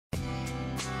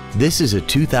This is a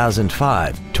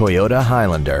 2005 Toyota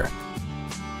Highlander.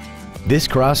 This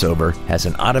crossover has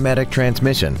an automatic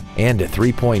transmission and a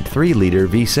 3.3-liter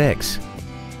V6.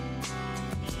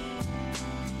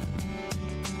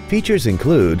 Features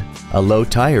include a low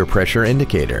tire pressure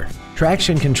indicator,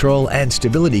 traction control and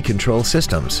stability control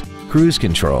systems, cruise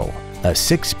control, a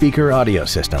 6-speaker audio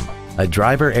system, a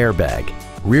driver airbag,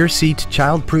 rear seat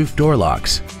child-proof door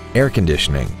locks, air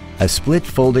conditioning, a split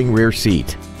folding rear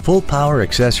seat, full power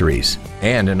accessories,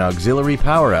 and an auxiliary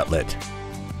power outlet.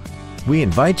 We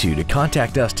invite you to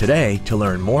contact us today to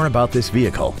learn more about this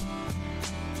vehicle.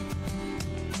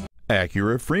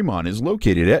 Acura Fremont is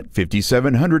located at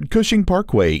 5700 Cushing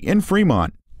Parkway in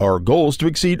Fremont. Our goal is to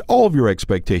exceed all of your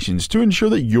expectations to ensure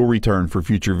that you'll return for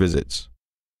future visits.